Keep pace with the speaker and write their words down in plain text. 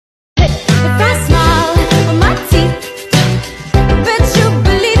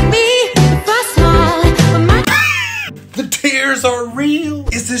real?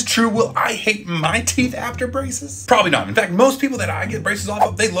 Is this true? Will I hate my teeth after braces? Probably not. In fact, most people that I get braces off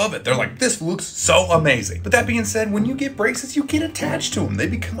of, they love it. They're like, this looks so amazing. But that being said, when you get braces, you get attached to them. They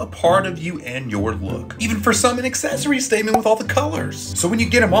become a part of you and your look. Even for some, an accessory statement with all the colors. So when you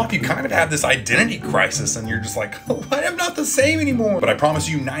get them off, you kind of have this identity crisis and you're just like, oh, I'm not the same anymore. But I promise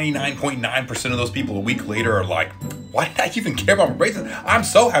you 99.9% of those people a week later are like, why did I even care about my braces? I'm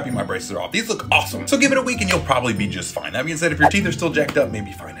so happy my braces are off. These look awesome. So give it a week and you'll probably be just fine. That being said, if your teeth are still jacked up,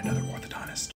 maybe find another one.